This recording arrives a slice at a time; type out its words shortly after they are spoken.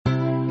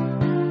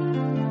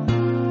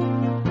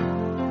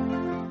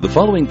The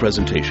following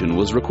presentation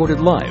was recorded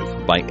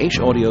live by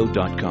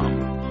HAudio.com.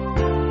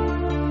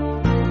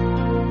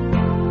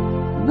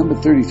 Number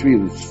 33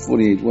 of the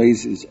 48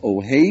 ways is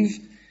Oheiv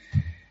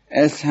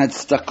Es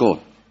Hatzedakos.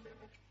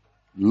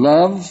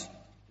 Love,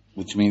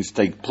 which means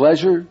take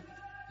pleasure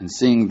in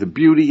seeing the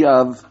beauty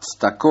of.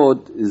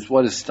 Czdakot is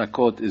what is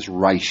czdakot? Is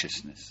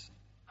righteousness.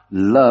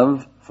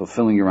 Love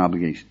fulfilling your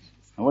obligations.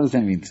 Now what does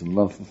that mean to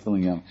love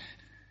fulfilling your obligations?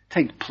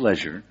 Take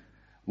pleasure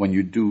when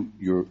you do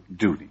your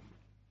duty.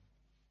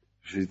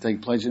 Should you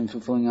take pleasure in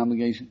fulfilling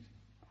obligations?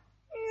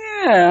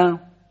 Yeah.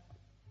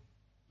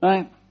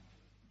 Right?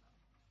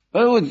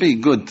 But it would be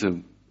good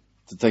to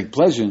take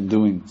pleasure in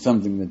doing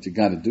something that you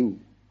got to do.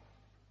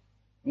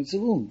 It's a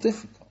little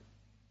difficult.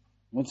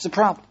 What's the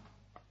problem?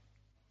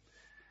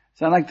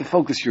 So I'd like to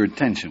focus your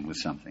attention with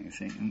something. You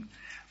see, and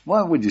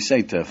what would you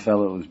say to a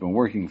fellow who's been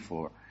working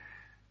for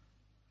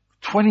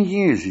 20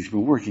 years? He's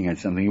been working at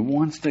something. He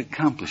wants to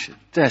accomplish it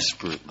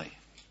desperately.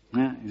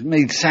 Yeah? He's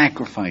made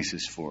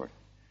sacrifices for it.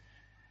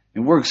 He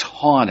works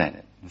hard at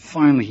it. And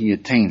finally he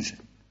attains it.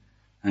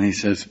 And he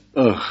says,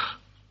 ugh.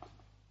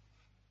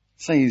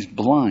 Say he's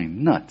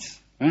blind, nuts,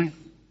 right?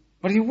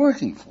 What are you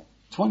working for?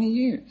 20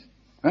 years,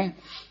 right?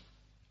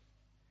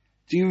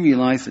 Do you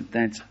realize that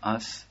that's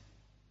us?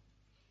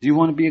 Do you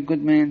want to be a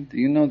good man? Do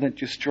you know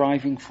that you're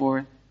striving for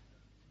it?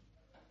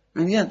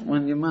 And yet,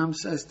 when your mom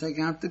says, take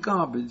out the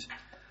garbage,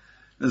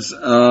 it's,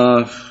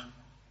 what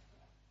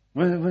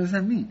does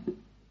that mean?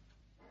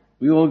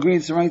 We all agree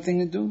it's the right thing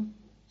to do?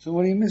 So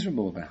what are you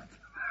miserable about?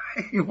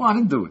 You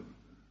want to do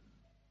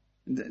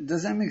it.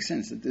 Does that make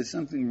sense? That there's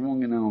something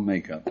wrong in our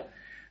makeup?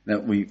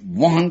 That we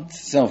want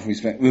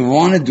self-respect. We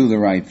want to do the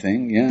right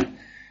thing, yeah?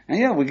 And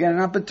yeah, we get an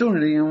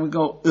opportunity and we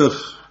go,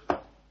 ugh.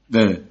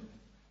 What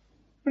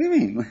do you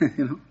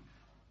mean?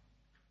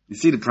 You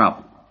see the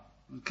problem.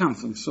 It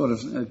comes from sort of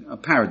a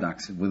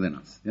paradox within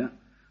us, yeah?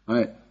 All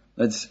right,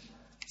 let's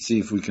see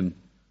if we can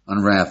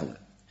unravel it.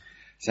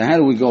 So how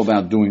do we go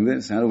about doing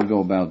this? How do we go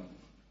about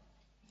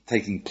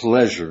taking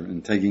pleasure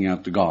in taking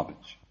out the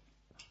garbage?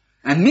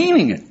 And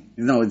meaning it.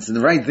 You know, it's the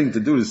right thing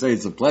to do to say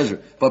it's a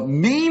pleasure, but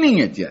meaning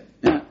it yet.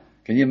 Yeah?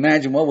 Can you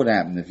imagine what would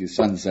happen if your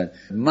son said,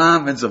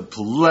 Mom, it's a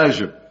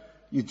pleasure?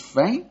 You'd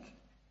faint?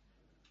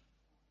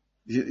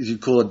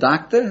 You'd call a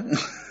doctor?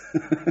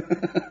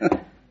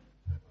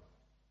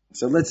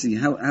 So let's see,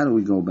 how do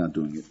we go about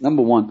doing it?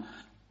 Number one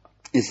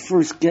is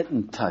first get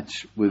in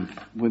touch with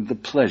the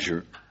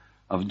pleasure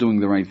of doing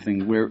the right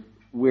thing where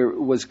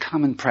it was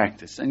common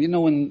practice. And you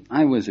know, when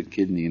I was a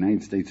kid in the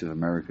United States of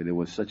America, there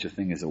was such a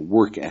thing as a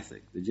work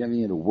ethic. Did you ever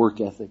hear of a work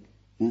ethic?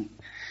 Yeah.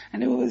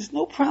 And there was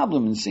no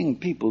problem in seeing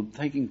people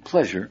taking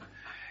pleasure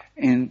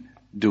in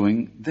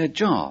doing their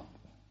job.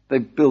 They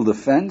build a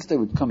fence, they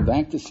would come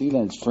back to see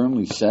that it's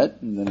firmly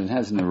set and that it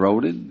hasn't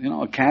eroded. You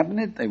know, a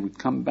cabinet, they would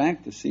come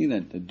back to see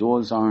that the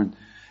doors aren't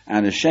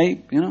out of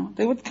shape. You know,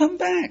 they would come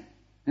back.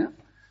 Yeah.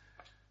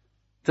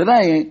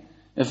 Today,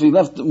 if he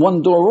left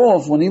one door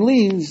off when he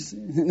leaves,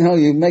 you know,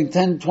 you make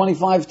 10,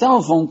 25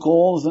 telephone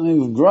calls and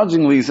he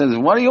grudgingly says,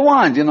 what do you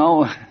want, you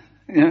know?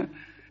 Yeah.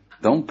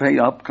 Don't pay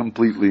up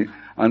completely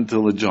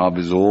until the job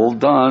is all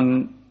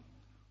done.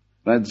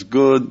 That's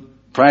good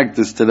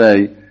practice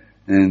today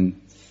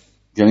in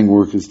getting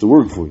workers to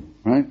work for you,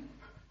 right?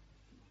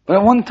 But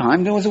at one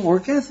time there was a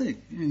work ethic.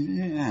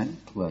 You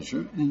had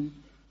pleasure in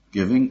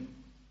giving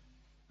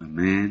a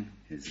man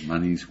his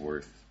money's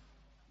worth.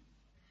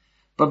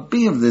 But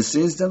B of this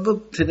is that,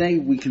 look, today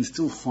we can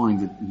still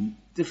find it in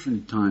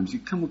different times. You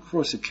come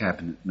across a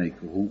cabinet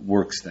maker who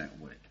works that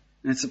way.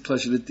 And it's a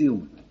pleasure to deal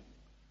with.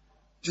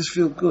 Just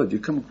feel good. You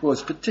come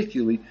across,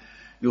 particularly,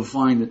 you'll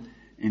find it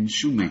in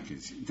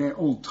shoemakers. They're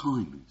old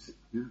timers.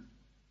 Yeah?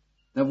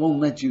 That won't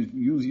let you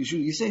use your shoe.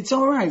 You say, it's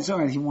all right.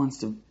 He wants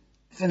to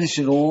finish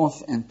it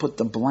off and put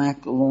the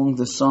black along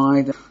the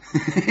side.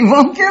 He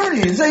won't give it to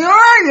you. You say, all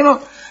right, you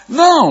know.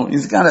 No,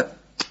 he's got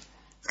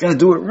to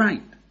do it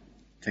right.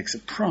 Takes a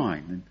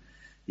pride. And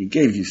he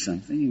gave you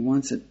something. He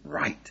wants it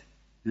right.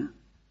 Yeah?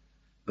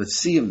 But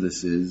C of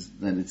this is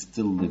that it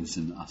still lives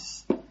in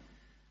us.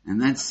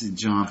 And that's the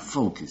job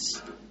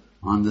focus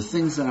on the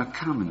things that are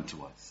common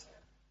to us.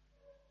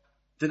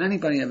 Did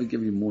anybody ever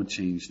give you more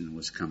change than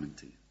was coming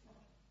to you?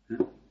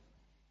 Yeah?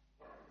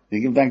 Did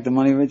you give back the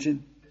money, Richard?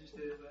 I just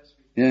did it last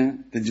week. Yeah?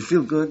 Did you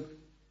feel good?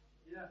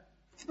 Yeah.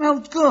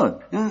 Smelled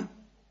good. Yeah?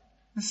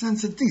 A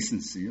sense of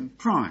decency and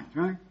pride,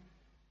 right?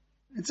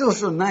 It's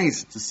also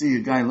nice to see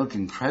a guy look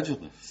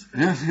incredulous.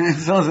 Yeah?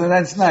 It's also,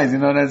 that's nice, you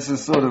know, that's a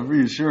sort of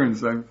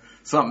reassurance of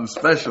something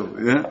special,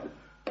 yeah?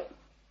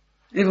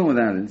 Even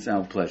without it, it's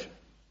our pleasure.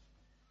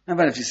 How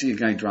about if you see a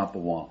guy drop a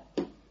wall?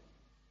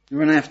 You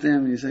run after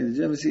him and you say, did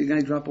you ever see a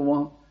guy drop a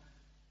wall?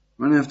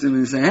 Run after him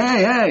and you say,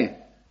 hey,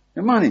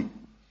 your money.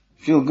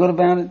 Feel good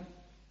about it?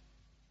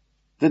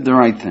 Did the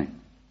right thing.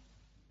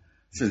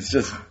 So it's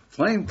just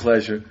plain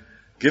pleasure.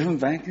 Give him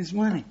back his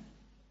money.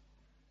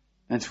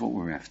 That's what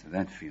we're after,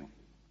 that feeling.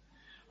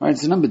 All right,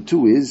 so number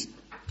 2 is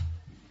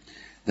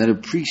that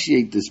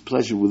appreciate this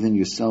pleasure within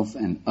yourself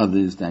and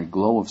others, that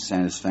glow of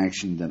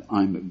satisfaction that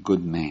I'm a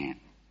good man.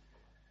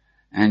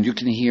 And you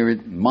can hear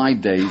it in my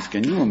days.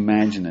 Can you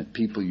imagine that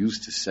people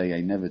used to say,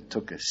 I never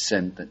took a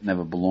cent that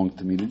never belonged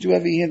to me? Did you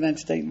ever hear that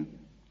statement?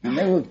 And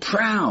they were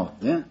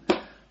proud, yeah?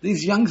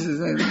 These youngsters,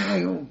 they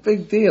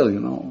big deal,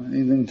 you know.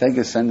 He didn't take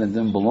a cent that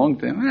didn't belong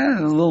to him.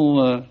 A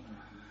little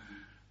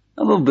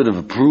bit of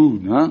a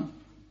prude, huh?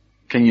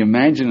 Can you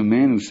imagine a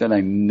man who said,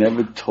 I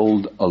never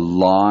told a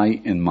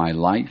lie in my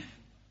life?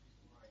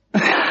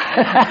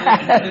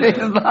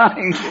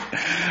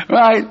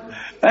 Right?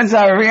 That's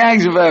our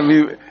reaction. I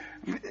mean,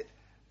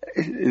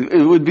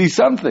 it would be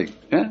something,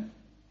 yeah? Do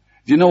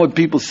you know what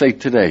people say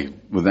today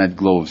with that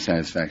glow of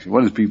satisfaction?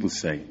 What do people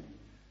say?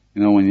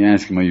 You know, when you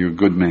ask them, are you a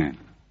good man?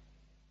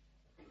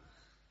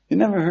 You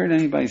never heard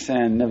anybody say,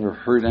 I never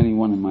hurt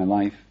anyone in my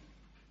life?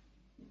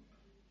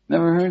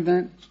 Never heard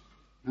that?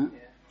 Huh?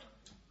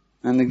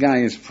 And the guy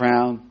is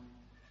proud,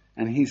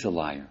 and he's a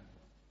liar.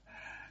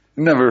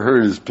 Never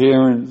hurt his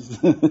parents.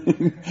 Well,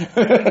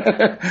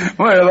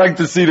 I like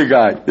to see the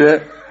guy,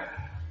 yeah?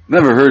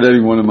 Never hurt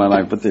anyone in my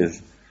life, but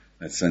there's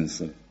that sense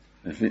of,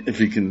 if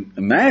he can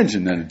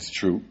imagine that it's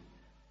true,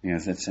 he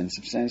has that sense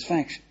of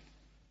satisfaction.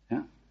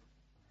 Yeah.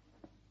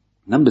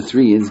 Number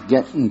 3 is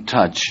get in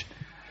touch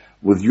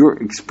with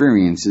your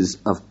experiences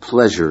of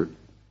pleasure.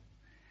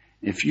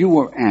 If you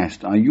were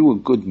asked, are you a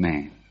good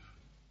man?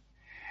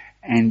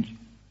 And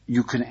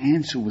you can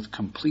answer with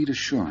complete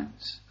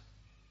assurance.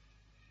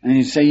 And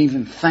you say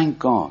even, thank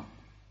God,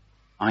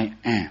 I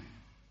am.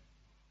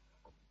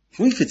 If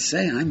we could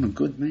say I'm a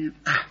good man,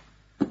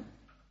 that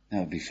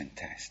would be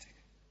fantastic.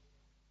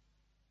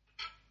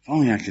 If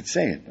only I could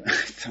say it, but I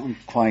don't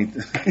quite,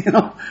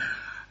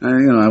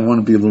 I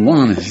want to be a little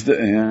honest.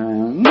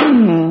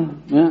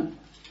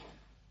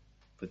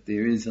 But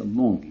there is a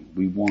longing.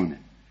 We want it.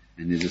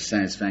 And there's a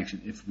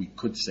satisfaction if we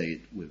could say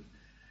it with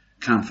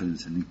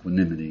confidence and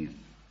equanimity.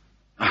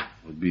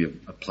 It would be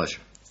a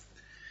pleasure.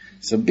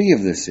 So B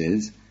of this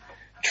is,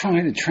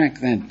 try to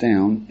track that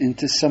down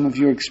into some of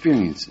your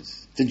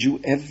experiences. Did you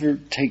ever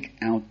take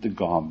out the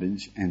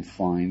garbage and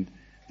find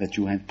that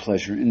you had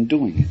pleasure in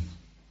doing it?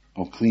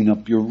 Or clean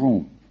up your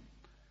room?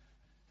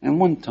 And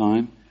one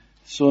time,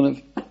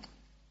 it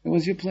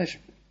was your pleasure.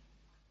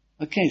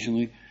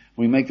 Occasionally,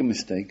 we make a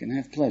mistake and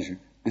have pleasure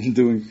in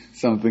doing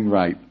something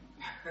right.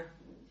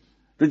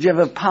 Did you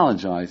ever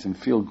apologize and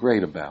feel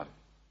great about it?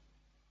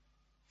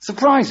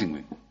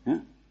 Surprisingly.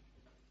 Yeah?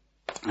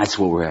 That's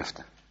what we're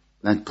after.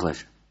 That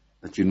pleasure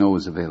that you know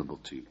is available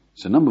to you.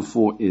 So number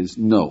 4 is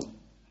know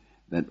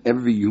that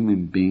every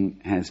human being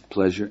has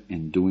pleasure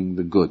in doing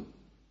the good.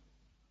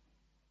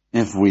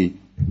 If we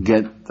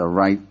get the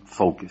right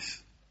focus.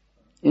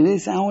 It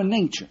is our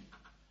nature.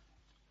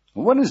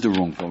 What is the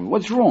wrong focus?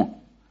 What's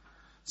wrong?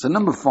 So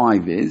number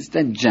 5 is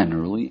that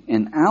generally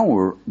in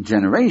our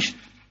generation,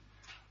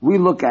 we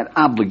look at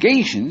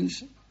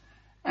obligations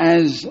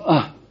as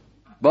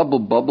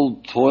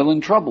bubble, toil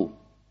and trouble.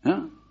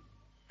 Yeah?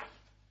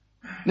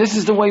 This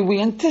is the way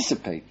we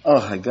anticipate.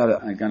 I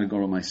gotta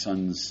go to my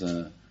son's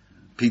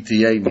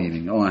PTA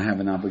meeting. I have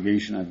an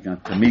obligation. I've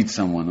got to meet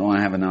someone. I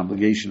have an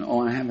obligation.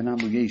 I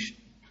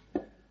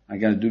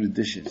gotta do the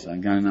dishes. I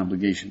got an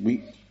obligation.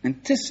 We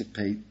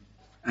anticipate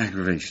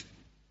aggravation.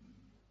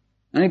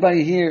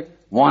 Anybody here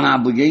want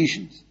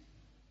obligations?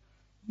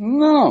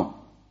 No.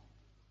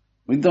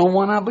 We don't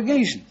want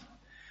obligations.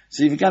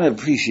 So you've got to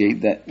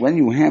appreciate that when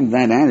you have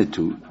that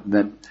attitude,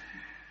 that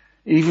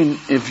even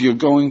if you're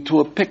going to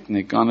a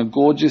picnic on a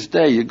gorgeous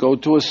day, you go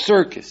to a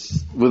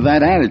circus with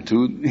that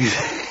attitude,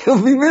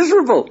 you'll be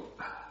miserable.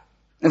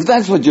 If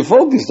that's what you're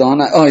focused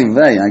on,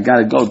 I got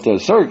to go to a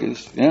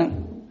circus, yeah?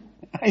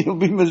 You'll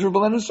be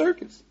miserable in a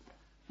circus.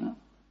 Yeah?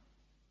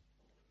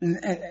 And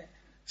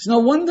it's no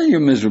wonder you're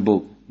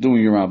miserable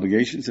doing your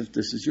obligations if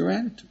this is your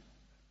attitude.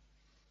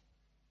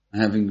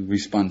 Having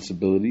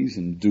responsibilities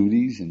and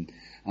duties and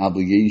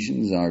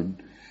obligations, our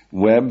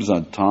webs,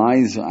 our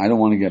ties. I don't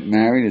want to get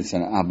married. It's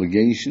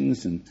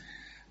obligations, and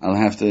I'll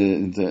have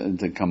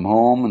to come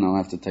home, and I'll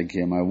have to take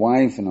care of my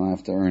wife, and I'll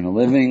have to earn a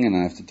living, and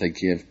I'll have to take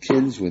care of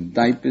kids with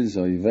diapers.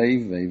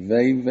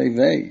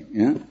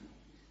 Yeah.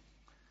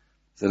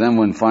 So then,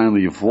 when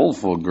finally you fall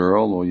for a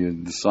girl, or you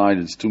decide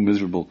it's too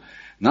miserable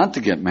not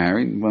to get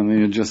married, when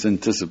you're just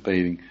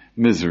anticipating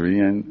misery,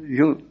 and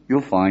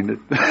you'll find it.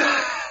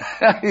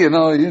 You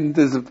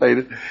anticipate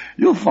it.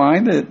 You'll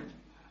find it.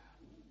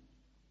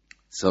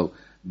 So,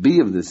 B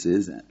of this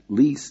is at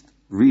least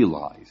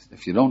realize,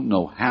 if you don't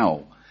know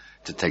how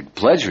to take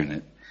pleasure in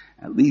it,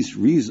 at least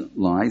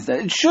realize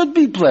that it should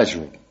be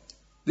pleasurable.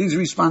 These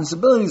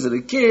responsibilities of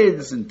the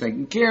kids and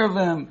taking care of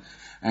them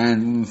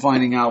and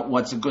finding out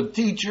what's a good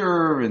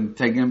teacher and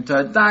taking them to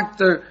a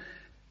doctor.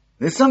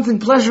 There's something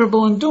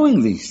pleasurable in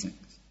doing these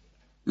things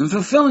and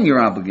fulfilling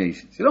your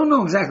obligations. You don't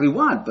know exactly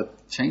what, but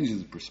it changes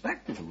the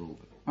perspective a little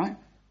bit, right?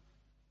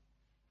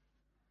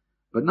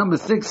 But number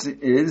 6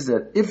 is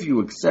that if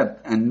you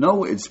accept and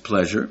know its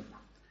pleasure,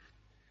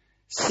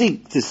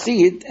 seek to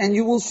see it and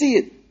you will see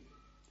it.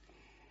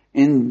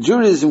 In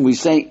Judaism we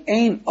say,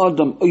 Ein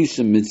Adam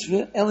Oisa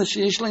Mitzvah, Ela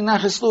Sheyesh Le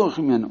Nachas Ruach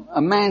Mimenu.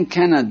 A man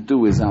cannot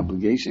do his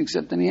obligation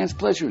except that he has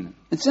pleasure in it.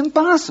 It's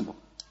impossible.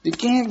 You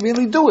can't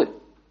really do it.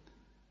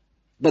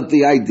 But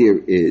the idea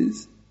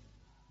is,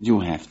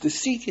 you have to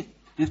seek it.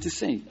 You have to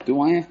say,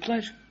 do I have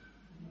pleasure?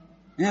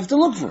 You have to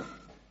look for it.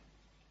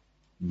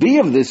 Be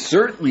of this,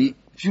 certainly,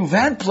 if you've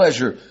had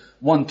pleasure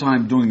one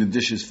time doing the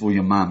dishes for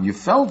your mom, you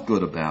felt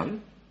good about it,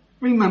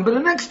 remember the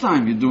next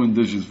time you're doing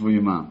dishes for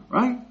your mom,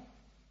 right?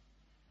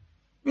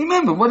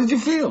 Remember, what did you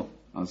feel?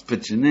 I was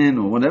pitching in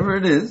or whatever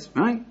it is,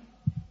 right?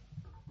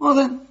 Well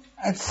then,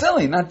 it's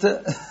silly not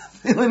to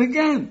feel it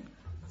again.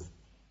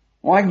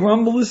 Why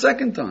grumble the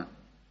second time?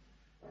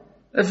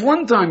 If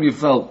one time you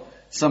felt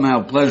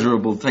somehow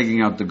pleasurable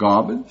taking out the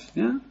garbage,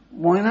 yeah,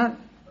 why not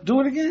do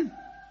it again?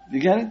 You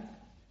get it?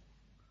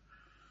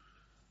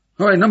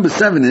 All right, number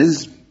 7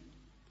 is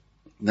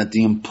that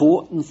the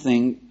important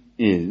thing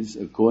is,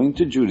 according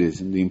to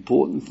Judaism, the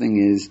important thing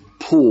is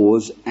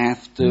pause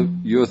after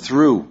you're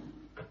through.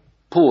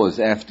 Pause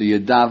after you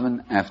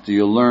daven, after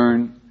you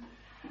learn,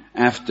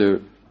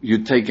 after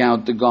you take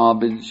out the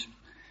garbage.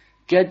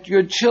 Get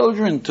your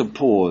children to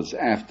pause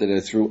after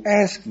they're through.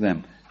 Ask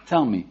them,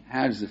 tell me,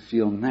 how does it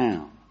feel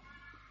now?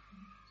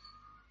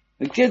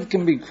 The kid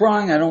can be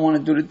crying, I don't want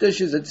to do the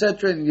dishes,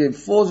 etc. And you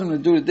force him to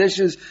do the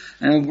dishes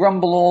and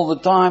grumble all the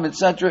time,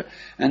 etc.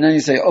 And then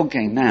you say,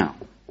 okay, now.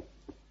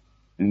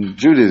 In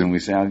Judaism we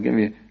say, I'll give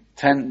you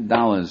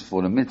 $10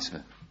 for the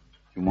mitzvah.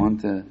 You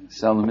want to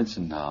sell the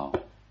mitzvah? No.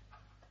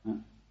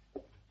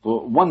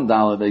 For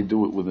 $1 they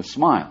do it with a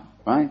smile,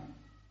 right?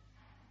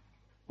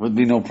 Would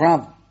be no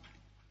problem.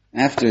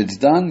 After it's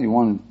done, you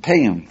want to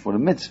pay him for the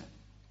mitzvah,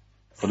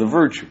 for the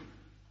virtue,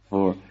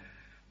 for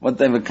what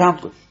they've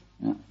accomplished.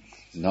 Yeah.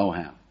 No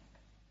how.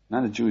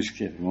 Not a Jewish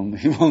kid.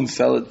 He won't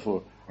sell it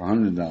for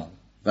 $100,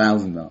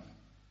 $1,000.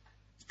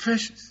 It's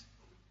precious.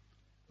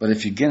 But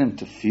if you get him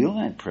to feel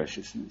that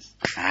preciousness,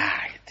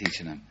 you're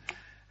teaching him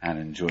how to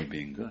enjoy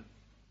being good.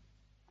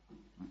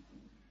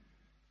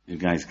 You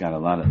guys got a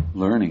lot of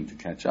learning to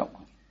catch up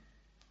with.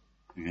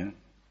 You get it?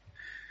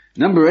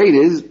 Number 8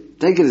 is,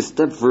 take it a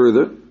step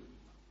further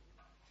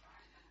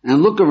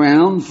and look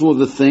around for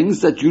the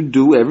things that you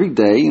do every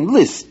day and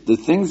list the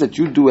things that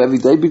you do every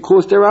day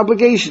because they're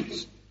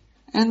obligations.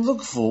 And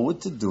look forward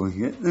to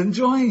doing it and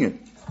enjoying it.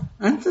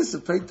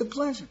 Anticipate the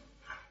pleasure.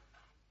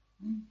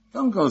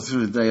 Don't go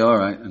through the day, all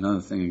right,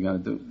 another thing you got to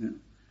do.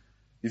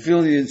 You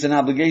feel it's an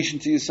obligation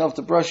to yourself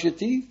to brush your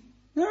teeth?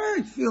 All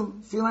right,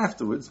 feel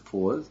afterwards,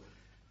 pause.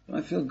 Do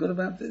I feel good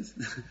about this?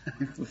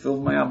 I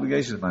fulfilled my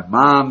obligations to my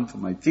mom, to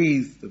my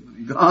teeth, to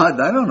my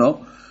God, I don't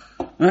know.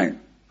 Right?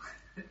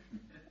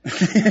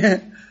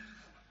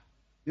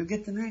 You'll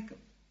get the knack of it.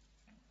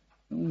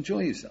 You'll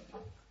enjoy yourself.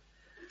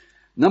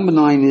 Number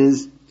 9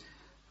 is,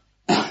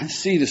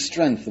 see the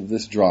strength of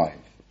this drive.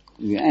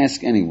 You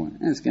ask anyone,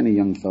 ask any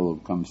young fellow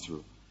who comes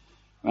through.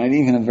 Right?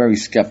 Even a very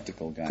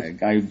skeptical guy, a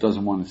guy who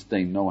doesn't want to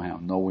stay no how,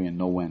 nowhere,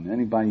 no when.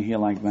 Anybody here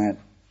like that?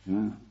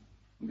 Yeah.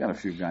 We've got a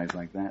few guys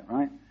like that,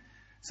 right?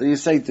 So you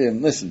say to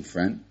him, listen,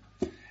 friend,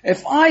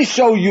 if I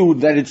show you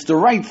that it's the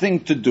right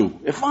thing to do,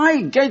 if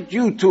I get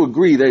you to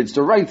agree that it's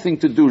the right thing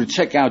to do to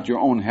check out your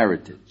own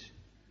heritage,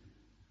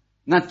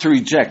 not to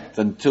reject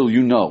until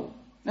you know.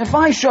 If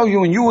I show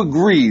you and you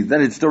agree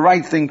that it's the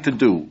right thing to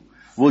do,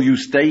 will you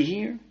stay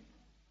here?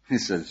 He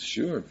says,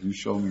 sure, if you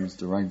show me it's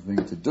the right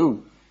thing to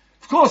do,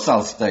 of course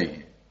I'll stay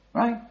here,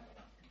 right?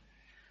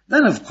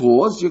 Then of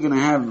course you're going to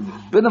have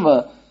a bit of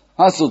a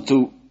hustle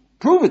to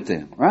prove it to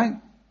him, right?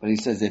 But he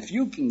says, if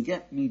you can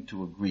get me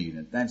to agree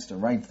that that's the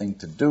right thing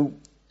to do,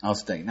 I'll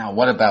stay. Now,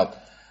 what about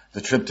the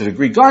trip to the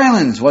Greek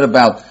islands? What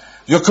about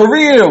your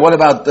career? What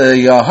about the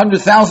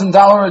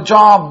 $100,000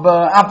 job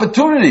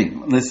opportunity?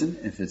 Listen,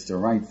 if it's the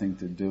right thing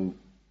to do,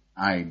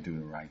 I do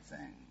the right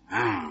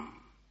thing.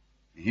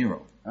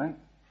 Hero, right?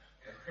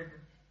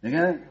 You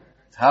get it?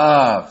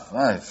 Tough.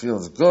 It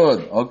feels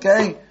good.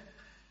 Okay?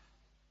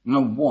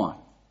 No, why?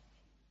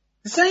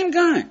 The same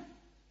guy.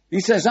 He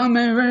says, I'm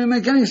ready to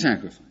make any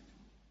sacrifice.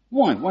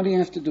 Why? Why do you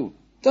have to do it?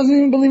 Doesn't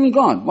even believe in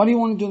God. Why do you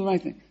want to do the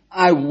right thing?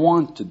 I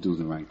want to do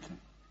the right thing.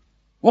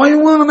 Why do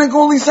you want to make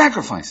all these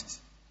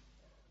sacrifices?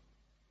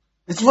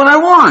 It's what I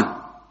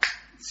want.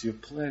 It's your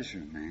pleasure,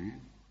 man.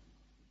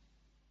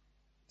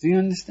 Do you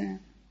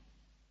understand?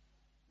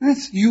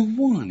 You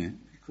want it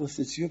because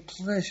it's your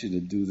pleasure to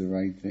do the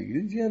right thing.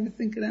 Did you ever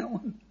think of that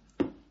one?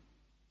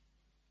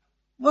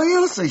 Why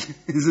else is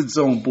it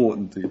so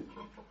important to you?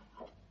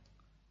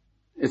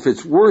 If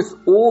it's worth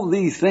all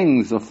these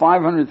things, a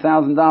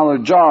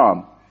 $500,000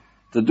 job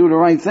to do the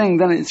right thing,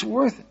 then it's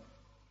worth it.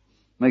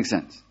 Makes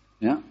sense,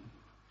 yeah?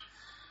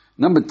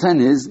 Number 10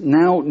 is,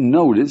 now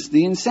notice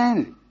the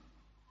insanity.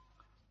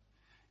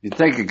 You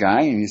take a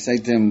guy and you say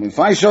to him, if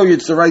I show you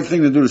it's the right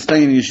thing to do to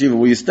stay in the yeshiva,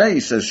 will you stay? He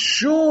says,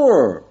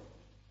 sure.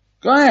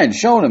 Go ahead,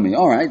 show it to me.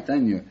 All right,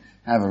 then you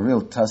have a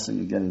real tussle.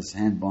 You get his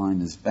hand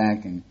behind his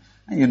back and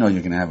you know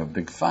you're going to have a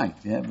big fight,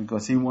 yeah?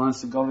 Because he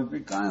wants to go to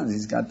Greek islands.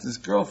 He's got this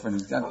girlfriend.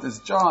 He's got this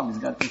job. He's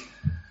got this...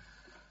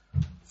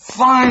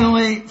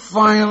 Finally,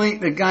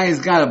 the guy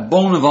has got a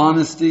bone of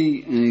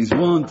honesty and he's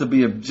willing to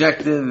be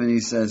objective and he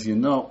says, you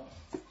know,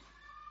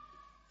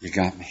 you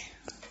got me.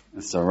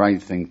 It's the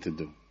right thing to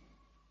do.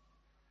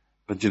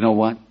 But you know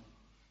what?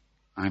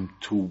 I'm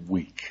too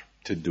weak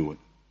to do it.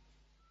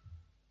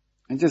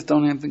 I just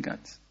don't have the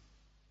guts.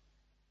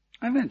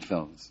 I've had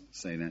fellas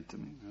say that to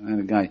me. I had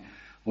a guy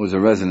who was a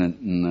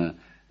resident in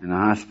a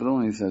hospital,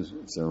 and he says,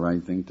 it's the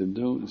right thing to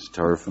do. It's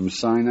Torah from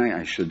Sinai.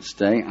 I should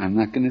stay. I'm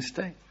not going to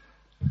stay.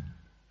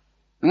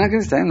 I'm not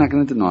going to stay. I'm not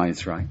going to deny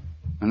it's right.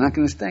 I'm not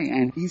going to stay.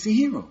 And he's a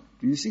hero.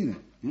 Do you see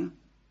that? Yeah.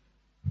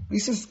 He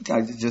says,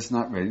 guys, just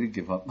not ready to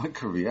give up my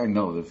career. I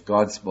know that if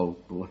God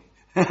spoke, boy,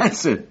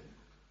 that's it.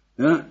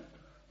 Yeah.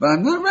 But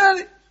I'm not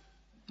ready.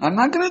 I'm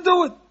not going to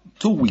do it.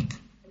 Too weak.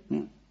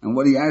 Yeah. And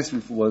what he asked me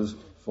for was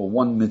for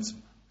one mitzvah.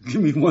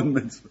 Give me one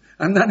mitzvah.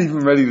 I'm not even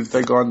ready to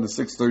take on the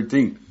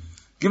 613.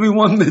 Give me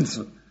one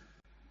mitzvah.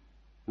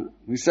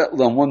 We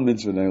settled on one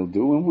mitzvah they'll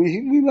do, and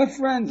we left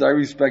friends. I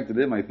respected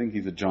him. I think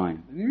he's a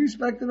giant. And he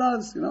respected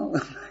us, you know.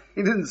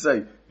 He didn't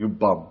say, you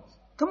bums.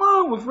 Come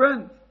on, we're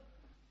friends.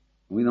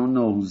 We don't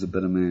know who's a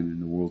better man in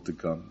the world to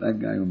come, that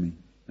guy or me.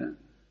 Yeah.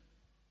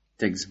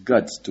 Takes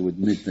guts to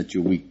admit that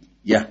you're weak.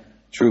 Yeah,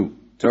 true.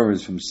 Torah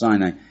is from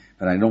Sinai,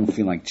 but I don't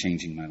feel like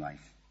changing my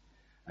life.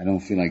 I don't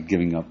feel like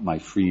giving up my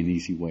free and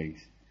easy ways.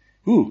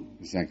 Whew,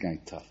 is that guy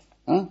tough,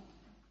 huh?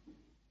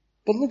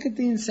 But look at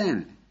the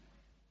insanity.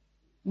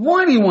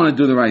 Why do you want to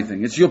do the right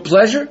thing? It's your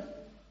pleasure?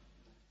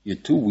 You're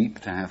too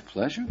weak to have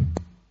pleasure?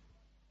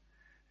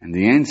 And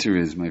the answer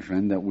is, my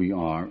friend, that we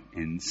are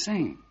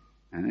insane.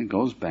 And it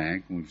goes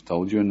back, and we've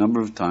told you a number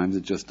of times,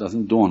 it just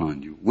doesn't dawn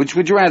on you. Which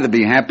would you rather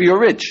be, happy or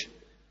rich?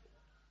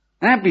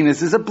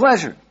 Happiness is a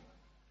pleasure.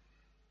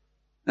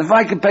 If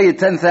I could pay you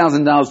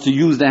 $10,000 to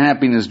use the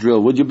happiness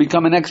drill, would you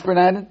become an expert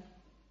at it?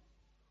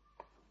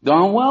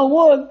 Darn well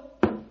would.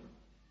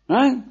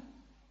 Right?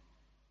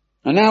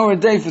 An hour a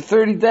day for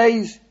 30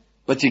 days?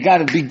 But you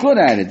gotta be good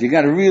at it. You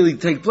gotta really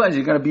take pleasure.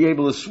 You gotta be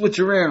able to switch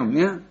around,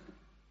 yeah?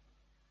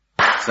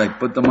 It's like,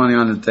 put the money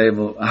on the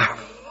table.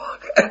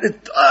 Get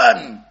it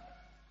done!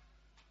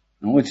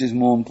 And which is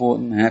more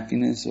important,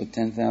 happiness or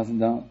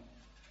 $10,000?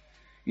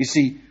 You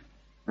see,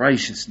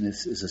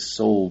 righteousness is a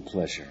soul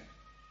pleasure.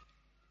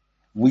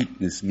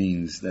 Weakness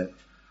means that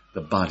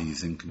the body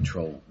is in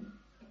control.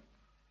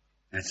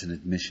 That's an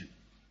admission.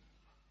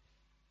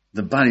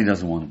 The body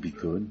doesn't want to be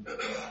good.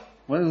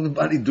 What does the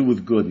body do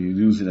with good? You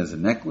use it as a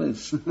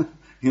necklace?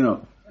 You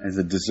know, as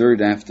a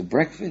dessert after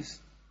breakfast?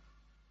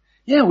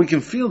 Yeah, we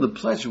can feel the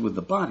pleasure with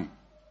the body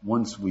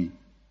once we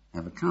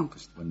have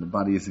accomplished, when the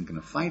body isn't going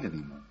to fight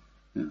anymore.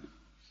 Yeah.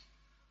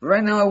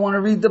 Right now I want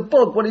to read the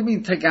book. What do you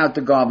mean take out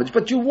the garbage?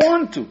 But you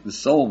want to. The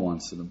soul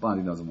wants to. The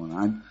body doesn't want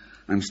to.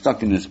 I'm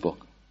stuck in this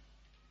book.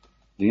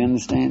 Do you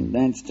understand?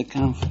 That's the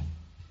conflict.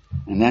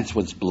 And that's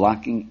what's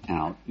blocking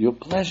out your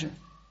pleasure.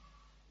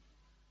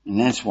 And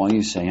that's why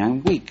you say,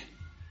 I'm weak.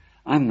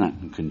 I'm not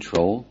in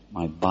control.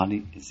 My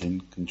body is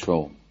in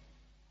control.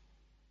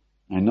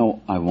 I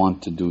know I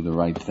want to do the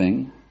right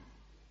thing.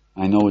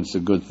 I know it's a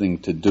good thing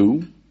to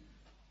do.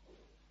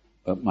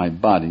 But my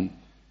body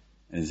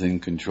is in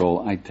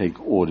control. I take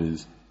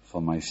orders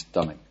for my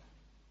stomach.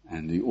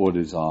 And the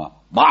orders are,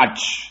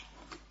 march!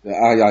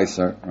 Aye, aye,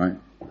 sir. Right?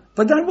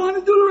 But I want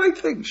to do the right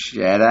thing.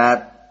 Shut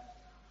up.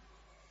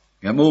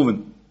 Get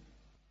moving.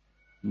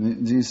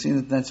 Do you see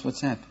that that's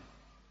what's happening?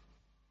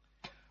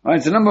 All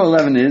right, so number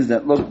 11 is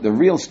that, look, the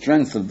real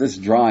strength of this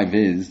drive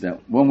is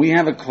that when we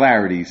have a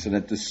clarity so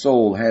that the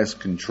soul has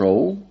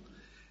control,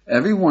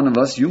 every one of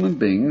us human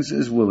beings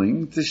is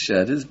willing to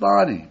shed his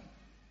body.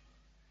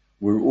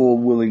 We're all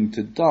willing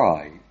to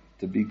die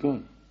to be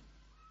good.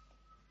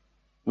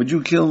 Would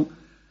you kill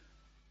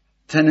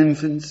 10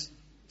 infants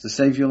to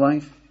save your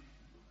life?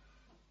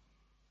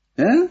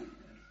 Yeah?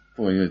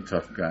 Boy, you're a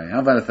tough guy.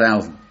 How about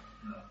 1,000?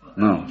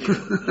 No.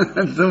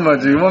 That's too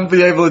much. You won't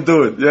be able to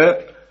do it,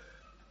 yeah?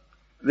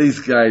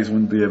 These guys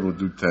wouldn't be able to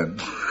do 10.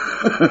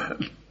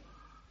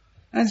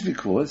 That's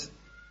because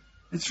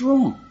it's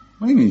wrong.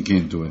 What do you mean you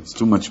can't do it? It's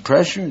too much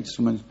pressure? It's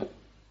too much...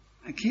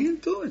 I can't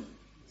do it.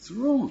 It's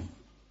wrong.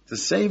 To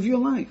save your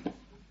life.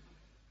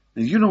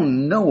 And you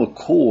don't know a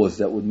cause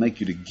that would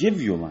make you to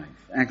give your life,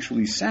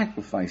 actually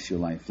sacrifice your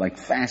life, like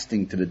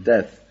fasting to the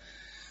death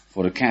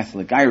for the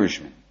Catholic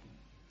Irishman,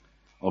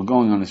 or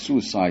going on a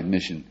suicide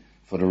mission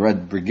for the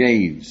Red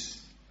Brigades,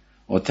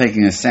 or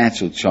taking a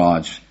satchel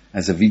charge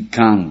as a Viet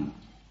Cong,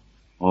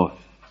 or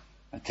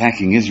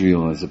attacking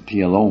Israel as a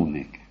PLO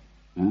Nick.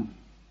 Huh?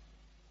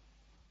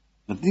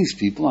 But these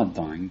people are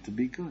dying to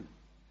be good.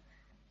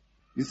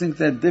 You think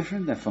they're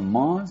different? They're from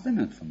Mars? They're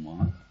not from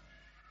Mars.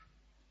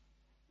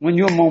 When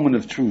your moment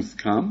of truth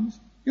comes,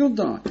 you'll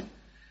die.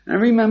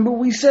 And remember,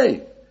 we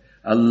say,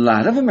 a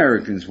lot of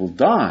Americans will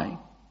die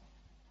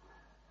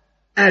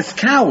as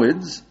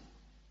cowards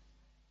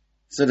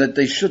so that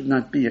they should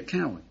not be a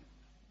coward.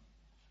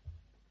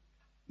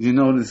 You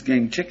know this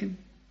game chicken?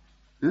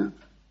 Yeah?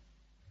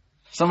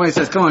 Somebody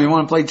says, come on, you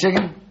want to play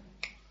chicken?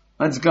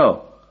 Let's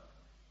go.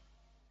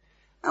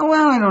 Oh,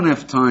 well, I don't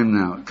have time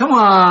now. Come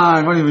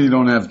on, what do you mean you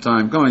don't have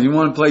time? Come on, you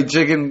want to play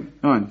chicken?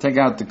 Come on, take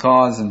out the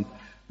cars and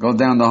go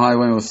down the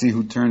highway and we'll see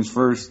who turns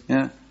first.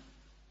 Yeah?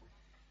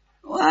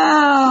 Well,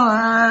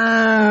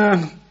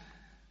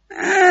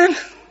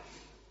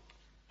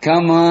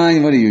 come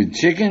on, what are you,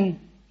 chicken?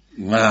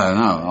 Well,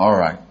 no, all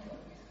right.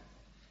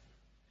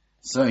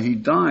 So he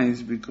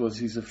dies because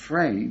he's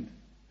afraid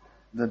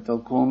that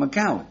they'll call him a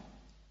coward.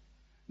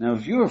 Now,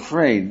 if you're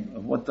afraid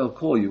of what they'll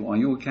call you, are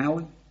you a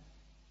coward?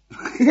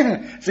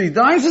 Yeah. So he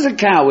dies as a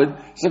coward,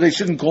 so they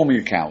shouldn't call me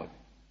a coward.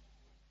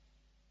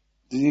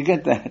 Did you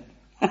get that?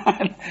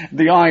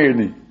 The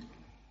irony.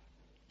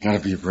 Gotta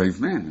be a brave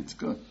man, that's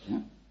good.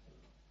 Yeah?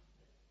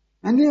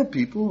 And there are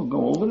people who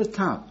go over the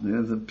top.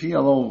 There's the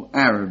PLO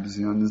Arabs,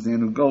 you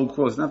understand, who go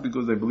across, not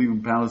because they believe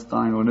in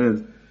Palestine or it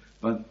is,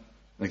 but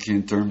they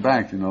can't turn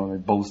back, they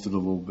boasted a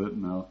little bit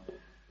now.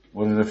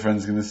 What are their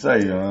friends going to say?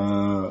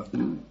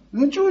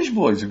 The Jewish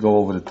boys who go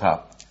over the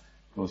top.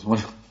 Goes,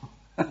 what?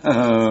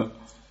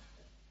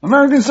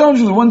 American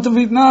soldiers went to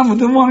Vietnam but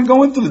didn't want to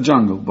go into the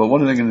jungle. But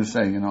what are they going to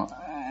say?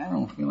 I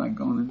don't feel like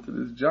going into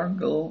this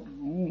jungle.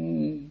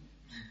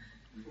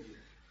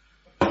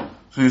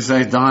 So you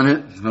say, darn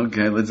it.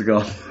 Okay, let's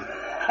go.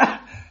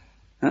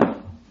 Huh?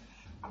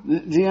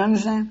 Do you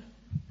understand?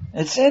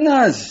 It's in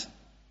us.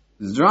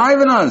 It's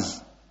driving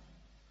us.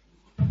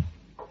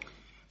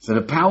 So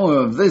the power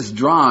of this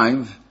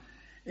drive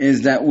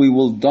is that we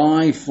will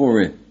die for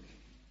it.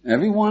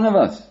 Every one of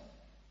us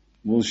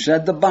will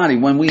shed the body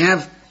when we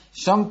have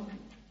some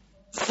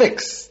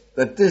fix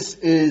that this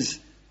is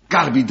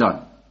got to be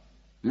done.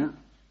 Yeah,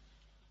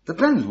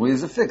 depends.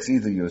 Where's the fix?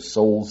 Either your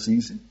soul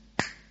sees it,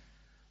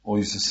 or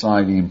your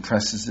society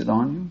impresses it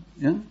on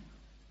you. Yeah,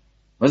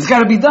 but it's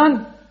got to be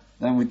done.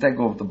 Then we take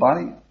over the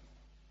body,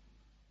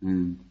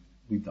 and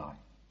we die.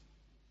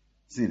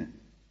 See that?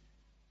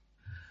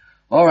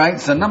 All right.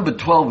 So number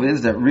 12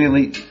 is that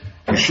really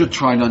you should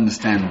try to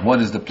understand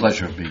what is the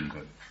pleasure of being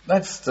good.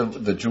 That's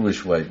the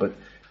Jewish way, but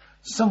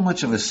so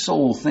much of a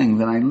soul thing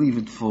that I leave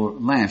it for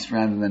last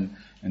rather than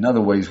in other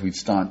ways we'd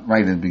start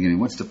right at the beginning.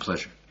 What's the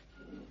pleasure?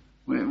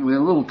 We're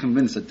a little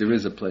convinced that there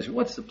is a pleasure.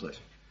 What's the pleasure?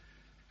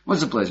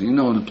 What's the pleasure?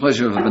 The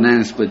pleasure of a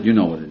banana split, you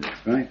know what it is,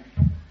 right?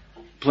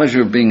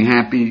 Pleasure of being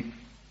happy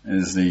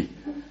is the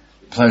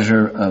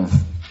pleasure of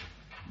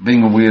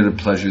being aware of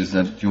the pleasures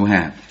that you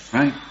have,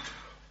 right?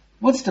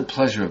 What's the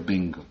pleasure of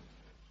being good?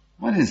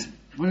 What is it?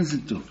 What does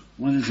it do?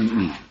 What does it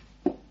mean?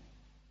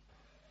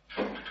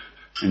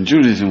 In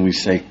Judaism we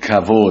say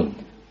kavod,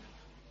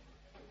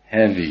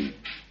 heavy,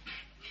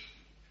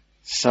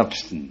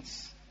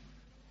 substance,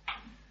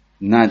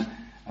 not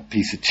a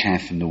piece of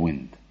chaff in the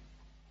wind,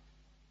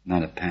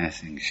 not a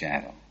passing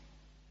shadow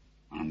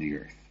on the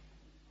earth.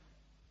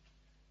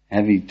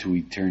 Heavy to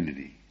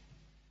eternity.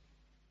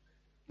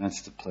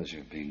 That's the pleasure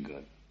of being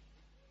good.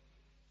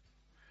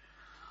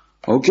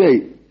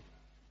 Okay,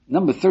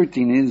 number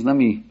 13 is, let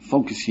me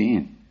focus you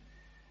in.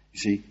 You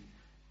see,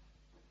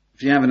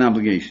 if you have an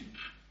obligation,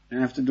 you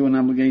have to do an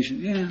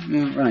obligation?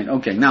 Yeah, right.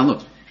 Okay, now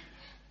look.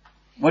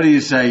 What do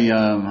you say,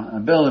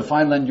 Bill, if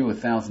I lend you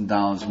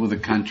 $1,000 with a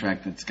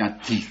contract that's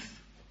got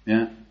teeth,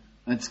 yeah?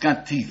 That's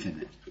got teeth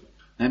in it.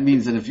 That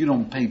means that if you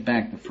don't pay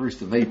back the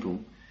 1st of April,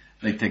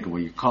 they take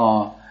away your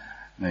car,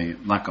 they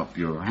lock up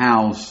your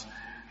house,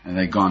 and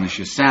they garnish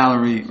your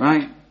salary,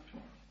 right?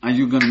 Are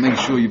you going to make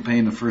sure you pay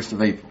in the 1st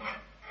of April?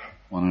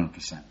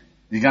 100%.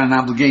 You got an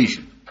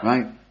obligation,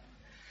 right?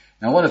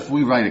 Now what if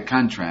we write a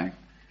contract,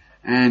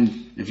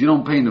 and if you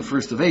don't pay in the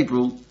 1st of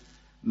April,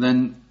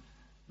 then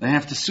they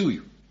have to sue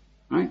you,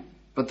 right?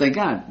 But they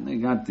got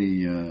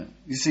the,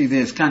 you see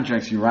there's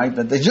contracts you write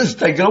that they just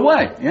take it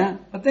away, yeah?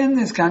 But then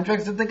there's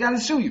contracts that they got to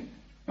sue you,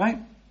 right?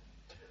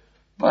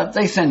 But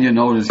they send you a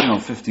notice,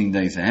 15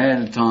 days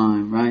ahead of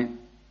time, right?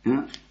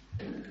 Yeah?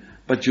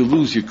 But you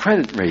lose your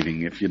credit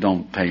rating if you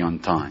don't pay on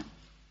time.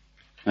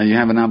 Now you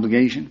have an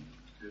obligation?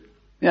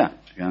 Yeah,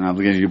 you got an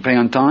obligation. You pay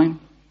on time?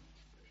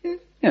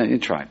 Yeah, you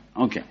try.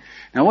 Okay.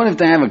 Now what if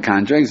they have a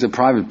contract, it's a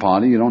private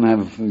party, you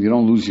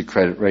don't lose your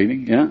credit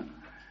rating, yeah?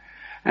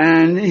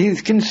 And he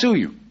can sue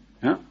you,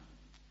 yeah?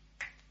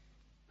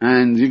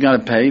 And you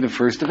gotta pay the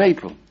 1st of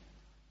April.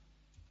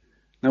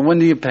 Now when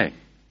do you pay?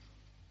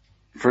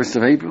 1st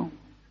of April?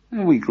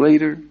 A week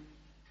later?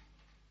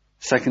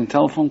 Second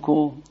telephone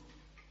call?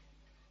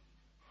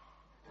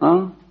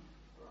 Huh?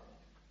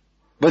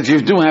 But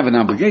you do have an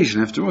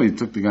obligation, after all, you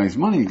took the guy's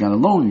money, you got a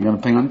loan, you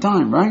gotta pay on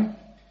time, right?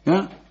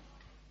 Yeah?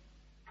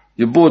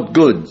 You bought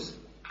goods.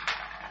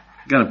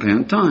 You gotta pay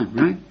on time,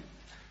 right?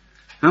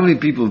 How many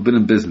people have been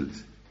in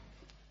business?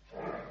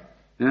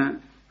 Yeah?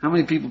 How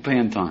many people pay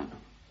on time?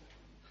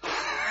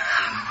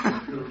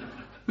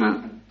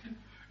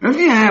 If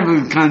you have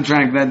a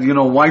contract that,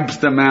 wipes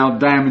them out,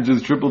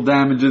 damages, triple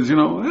damages, they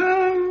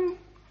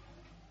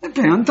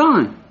pay on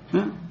time.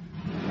 Yeah?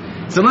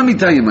 So let me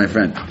tell you, my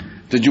friend,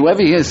 did you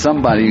ever hear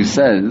somebody who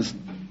says,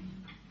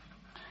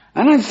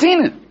 and I've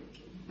seen it,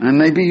 and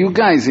maybe you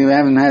guys who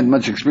haven't had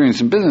much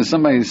experience in business,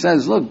 somebody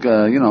says, look,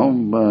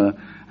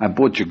 I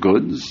bought your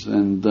goods,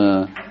 and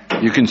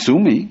you can sue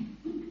me,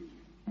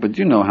 but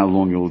you know how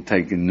long it will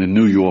take in the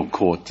New York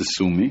court to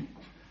sue me,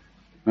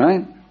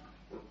 right?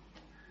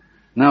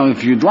 Now,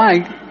 if you'd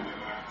like,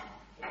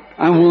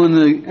 I'm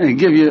willing to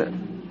give you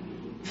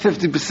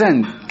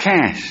 50%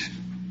 cash.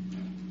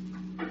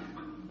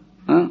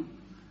 Huh?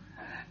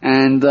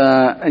 And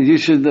you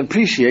should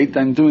appreciate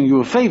I'm doing you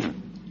a favor.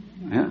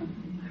 Yeah?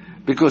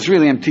 Because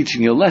really I'm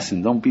teaching you a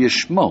lesson. Don't be a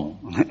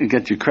schmo.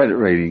 Get your credit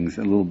ratings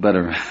a little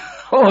better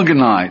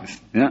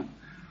organized. Yeah?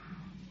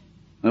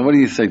 Now what do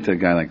you say to a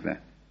guy like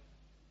that?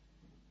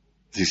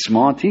 Is he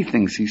smart? He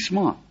thinks he's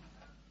smart.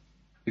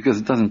 Because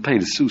it doesn't pay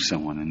to sue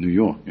someone in New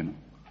York, you know.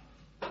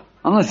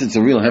 Unless it's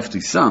a real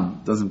hefty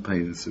sum, it doesn't pay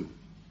to sue.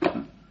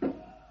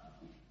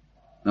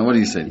 Now what do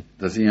you say?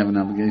 Does he have an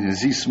obligation?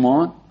 Is he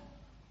smart?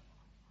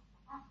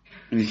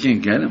 And you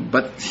can't get him.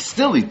 But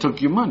still he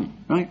took your money,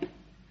 right?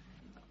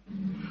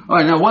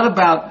 Alright, now what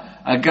about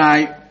a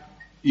guy,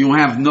 you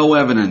have no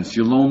evidence,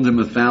 you loaned him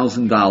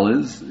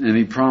 $1,000 and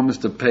he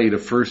promised to pay the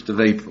 1st of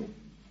April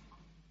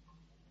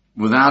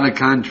without a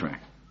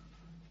contract.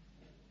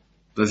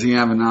 Does he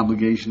have an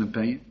obligation to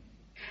pay it?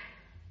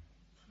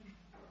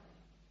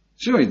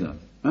 Sure he does,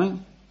 right?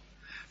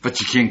 But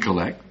you can't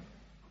collect.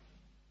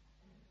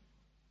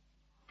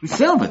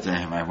 Still, but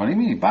what do you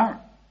mean he borrowed?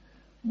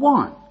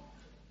 Why?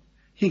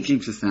 He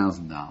keeps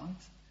 $1,000.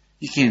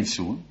 You can't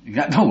sue him. You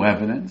got no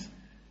evidence.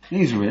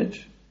 He's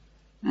rich.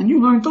 And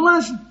you learned the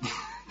lesson.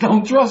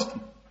 Don't trust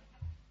him.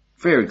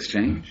 Fair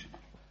exchange.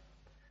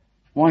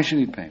 Why should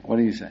he pay? What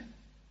do you say?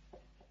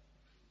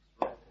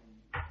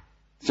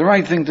 It's the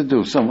right thing to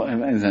do. So,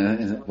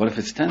 what if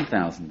it's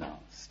 $10,000?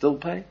 Still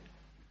pay?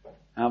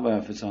 How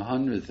about if it's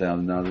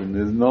 $100,000 and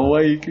there's no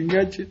way he can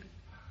get you?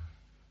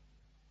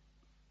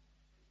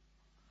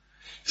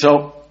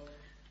 So,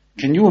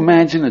 can you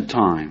imagine a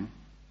time?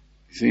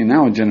 See, in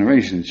our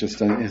generation, it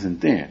just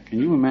isn't there. Can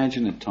you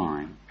imagine a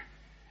time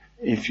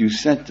if you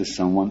said to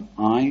someone,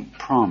 I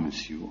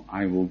promise you,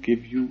 I will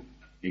give you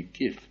a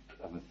gift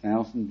of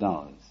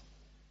 $1,000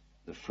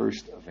 the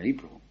 1st of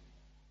April?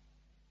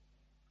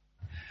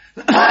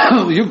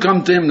 You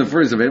come to him the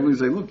 1st of April and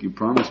say, look, you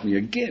promised me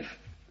a gift.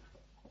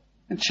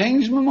 It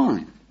changed my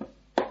mind.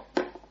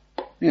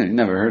 You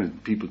never heard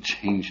of people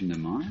changing their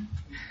mind.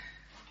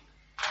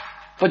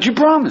 But you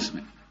promised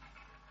me.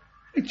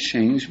 It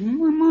changed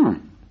my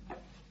mind.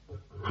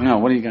 Now,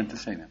 what do you got to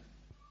say then?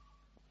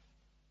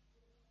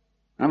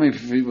 How many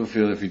people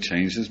feel if he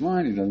changed his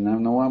mind, he doesn't have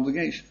no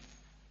obligation?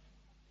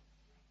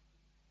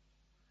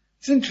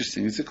 It's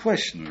interesting. It's a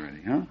question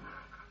already, huh?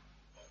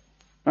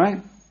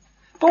 Right?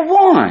 But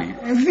why?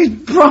 If he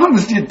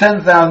promised you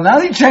 $10,000, now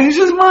he changed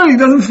his mind. He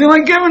doesn't feel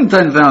like giving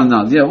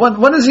 $10,000. Yeah,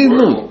 what does he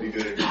lose?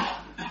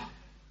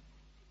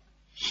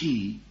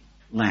 He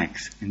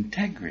lacks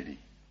integrity.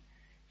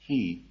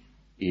 He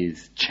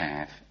is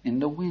chaff in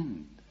the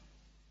wind.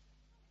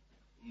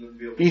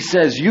 He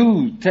says,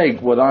 you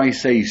take what I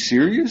say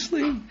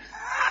seriously?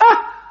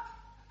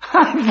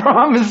 I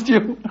promised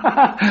you.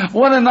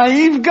 What a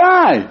naive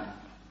guy.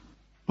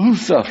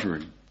 Who's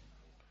suffering?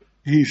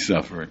 He's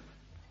suffering.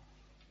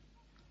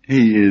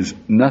 He is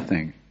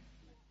nothing.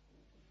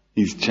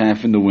 He's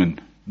chaff in the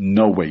wind.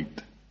 No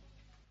weight.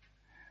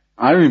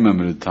 I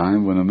remember the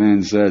time when a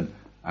man said,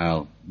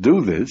 I'll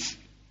do this.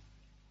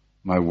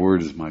 My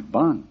word is my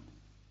bond.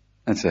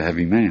 That's a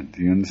heavy man.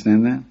 Do you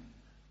understand that?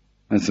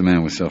 That's a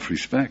man with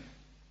self-respect.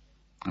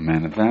 A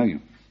man of value.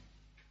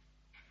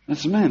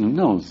 That's a man who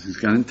knows he's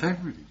got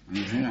integrity.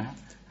 Yeah,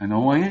 I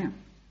know who I am.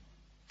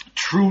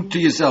 True to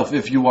yourself.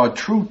 If you are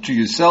true to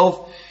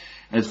yourself,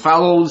 it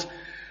follows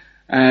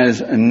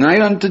as a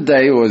night unto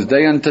day or as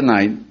day unto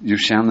night, you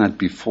shall not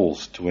be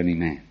false to any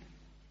man.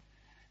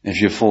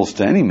 If you're false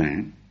to any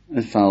man,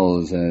 it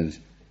follows as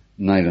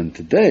night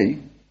unto day,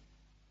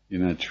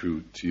 you're not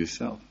true to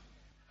yourself.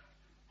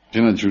 If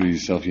you're not true to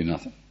yourself, you're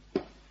nothing.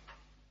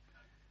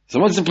 So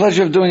what's the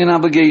pleasure of doing an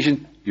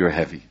obligation? You're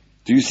heavy.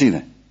 Do you see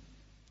that?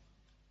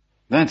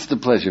 That's the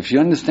pleasure. If you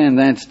understand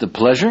that's the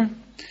pleasure,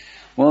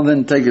 well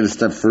then take it a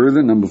step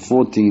further. Number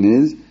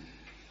 14 is,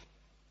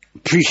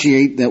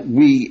 appreciate that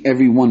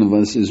every one of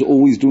us is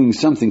always doing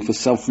something for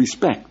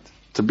self-respect,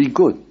 to be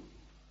good.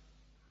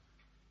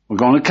 We're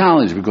going to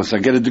college because I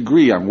get a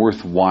degree, I'm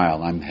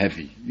worthwhile, I'm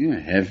heavy. You're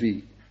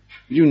heavy.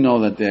 You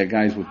know that there are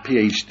guys with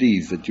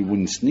PhDs that you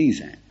wouldn't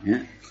sneeze at,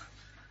 yeah?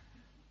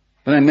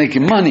 But I'm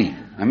making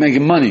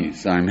money,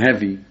 so I'm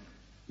heavy.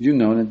 You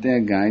know that there are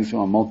guys who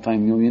are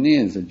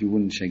multi-millionaires that you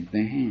wouldn't shake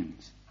their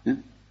hands. Yeah?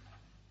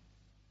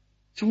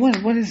 So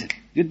what is it?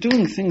 You're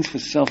doing things for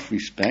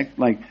self-respect,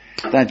 like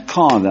that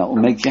car that will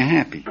make you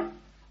happy,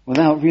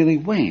 without really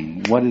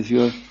weighing what is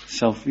your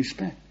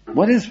self-respect.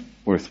 What is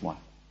worthwhile?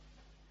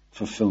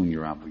 Fulfilling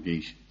your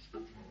obligations,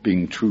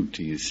 being true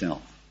to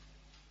yourself,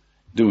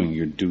 doing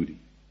your duty.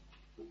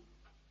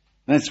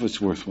 That's what's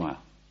worthwhile.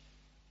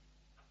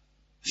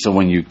 So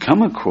when you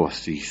come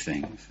across these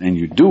things, and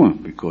you do them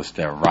because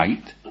they're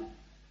right,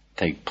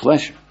 take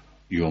pleasure.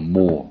 You're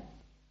more.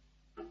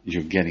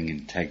 You're getting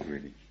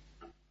integrity.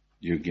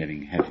 You're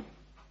getting heavy.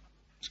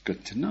 It's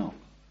good to know.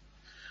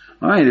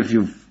 All right, if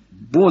you've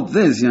bought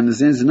this, you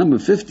understand, so number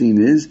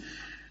 15 is,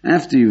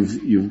 after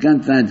you've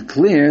got that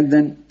clear,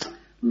 then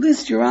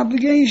list your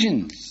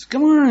obligations.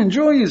 Come on,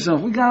 enjoy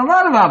yourself. We got a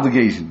lot of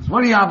obligations.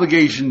 What are your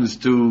obligations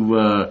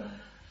to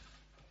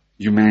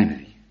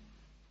humanity?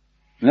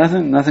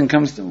 Nothing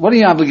comes to... What are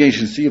your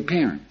obligations to your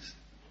parents?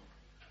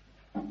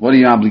 What are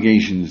your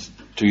obligations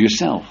to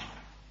yourself?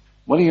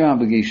 What are your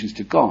obligations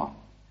to God?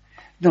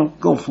 Don't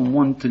go from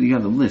one to the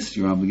other. List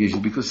your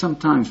obligations, because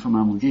sometimes from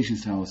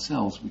obligations to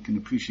ourselves, we can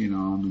appreciate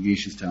our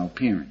obligations to our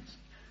parents.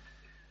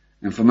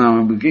 And from our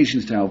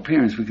obligations to our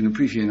parents, we can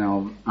appreciate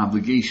our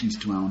obligations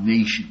to our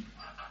nation.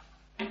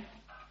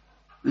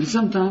 And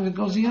sometimes it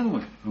goes the other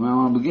way. From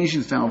our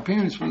obligations to our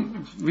parents, we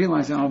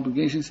realize our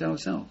obligations to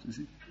ourselves. You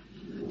see?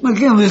 Well,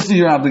 again, list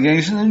your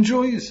obligations and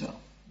enjoy yourself.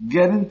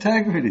 Get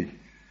integrity.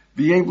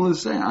 Be able to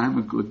say, I'm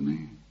a good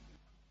man.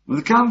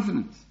 With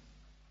confidence.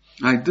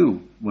 I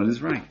do what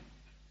is right.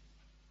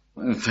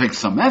 Well, it takes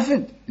some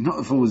effort.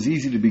 If it was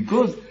easy to be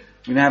good,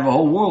 we'd have a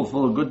whole world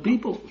full of good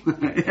people.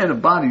 And the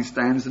body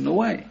stands in the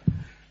way.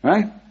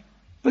 Right?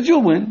 But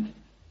you'll win.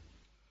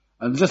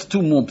 Just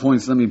two more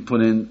points let me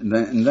put in,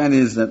 and that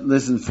is that,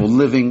 listen, for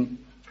living,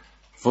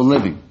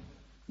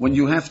 when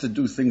you have to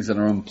do things that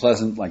are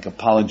unpleasant, like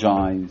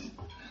apologize,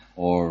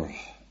 or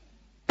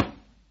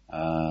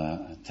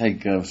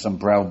take some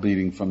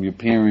browbeating from your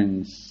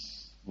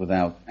parents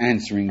without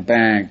answering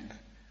back,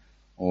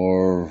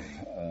 or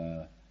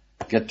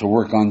get to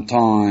work on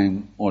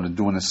time, or to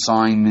do an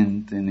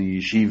assignment in the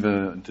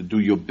yeshiva, to do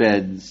your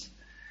beds,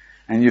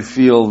 and you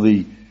feel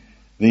the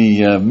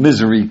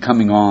misery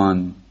coming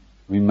on.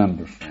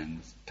 Remember,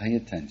 friends, pay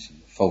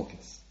attention,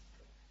 focus.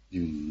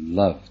 You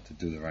love to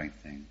do the right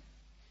thing.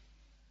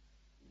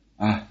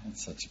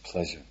 It's such a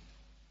pleasure.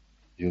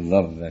 You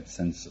love that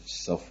sense of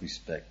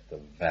self-respect, the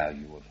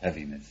value of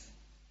heaviness.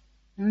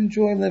 You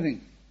enjoy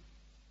living.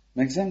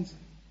 Make sense?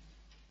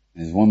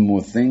 There's one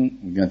more thing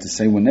we got to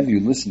say. Whenever you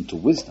listen to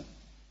wisdom,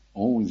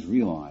 always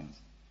realize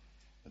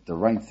that the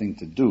right thing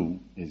to do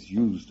is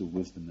use the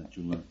wisdom that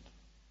you learned.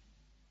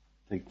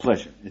 Take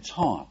pleasure. It's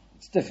hard.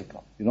 It's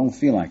difficult. You don't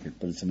feel like it,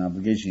 but it's an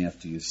obligation you have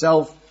to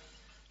yourself,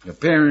 your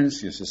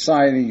parents, your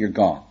society, your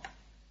God.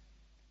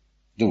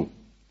 Do it.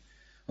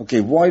 Okay,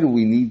 why do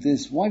we need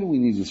this? Why do we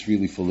need this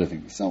really for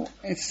living? So,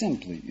 it's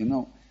simply,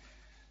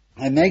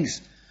 it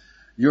makes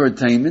your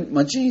attainment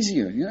much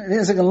easier.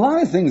 There's like a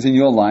lot of things in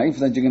your life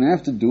that you're going to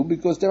have to do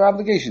because they're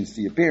obligations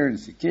to your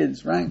parents, your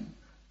kids, right?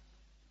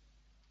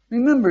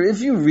 Remember,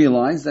 if you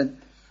realize that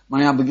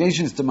my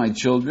obligations to my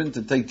children,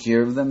 to take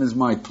care of them, is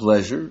my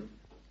pleasure,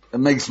 it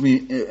makes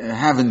me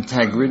have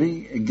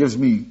integrity, it gives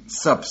me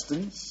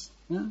substance,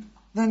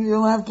 then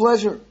you'll have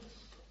pleasure.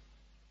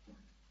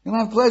 You'll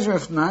have pleasure.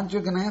 If not,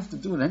 you're going to have to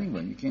do it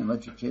anyway. You can't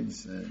let your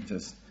kids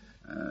just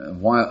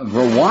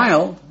grow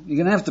wild. You're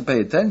going to have to pay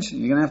attention.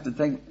 You're going to have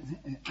to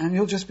and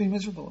you'll just be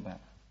miserable about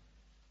it.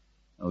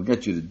 It'll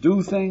get you to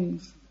do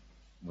things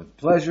with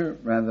pleasure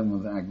rather than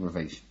with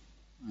aggravation.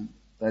 Right?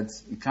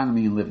 That's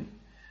economy in living.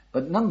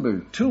 But number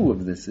 2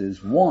 of this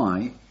is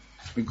why?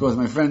 Because,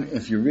 my friend,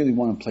 if you really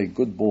want to play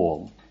good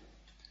ball,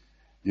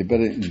 you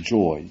better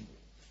enjoy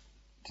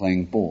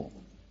playing ball.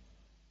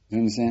 You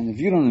understand? If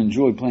you don't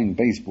enjoy playing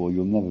baseball,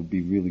 you'll never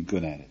be really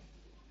good at it.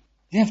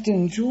 You have to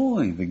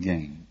enjoy the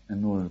game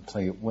in order to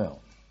play it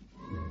well.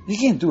 You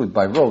can't do it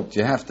by rote.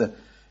 You have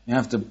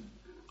to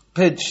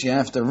pitch, you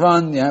have to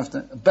run, you have to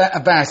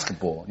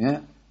basketball.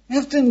 Yeah, you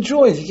have to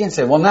enjoy it. You can't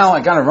say, "Well, now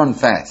I got to run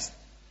fast.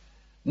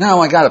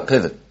 Now I got to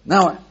pivot.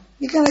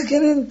 You got to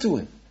get into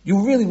it."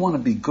 You really want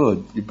to be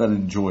good, you better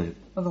enjoy it.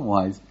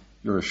 Otherwise,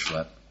 you're a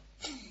schlep.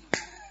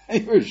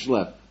 You're a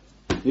schlep.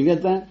 You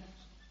get that?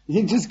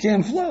 You just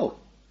can't flow.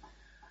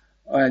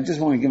 All right, I just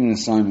want to give an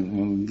assignment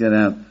when we get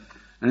out.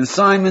 An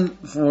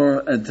assignment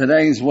for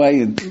today's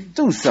way, and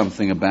do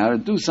something about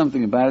it. Do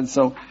something about it.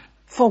 So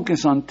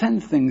focus on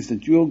 10 things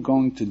that you're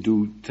going to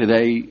do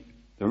today,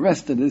 the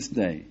rest of this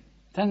day.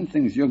 10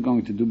 things you're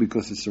going to do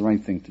because it's the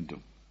right thing to do.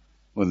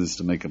 Whether it's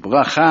to make a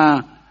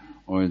bracha,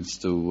 or it's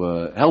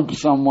to help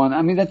someone.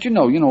 I mean, that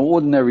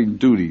ordinary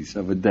duties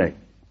of a day.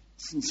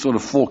 Sort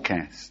of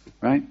forecast,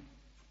 right?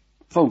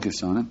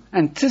 Focus on it.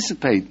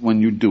 Anticipate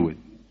when you do it,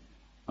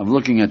 of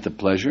looking at the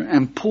pleasure,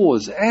 and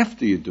pause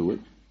after you do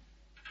it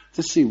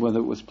to see whether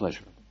it was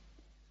pleasurable.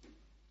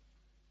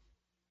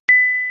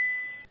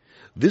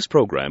 This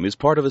program is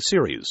part of a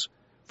series.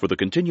 For the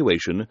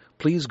continuation,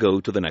 please go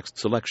to the next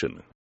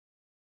selection.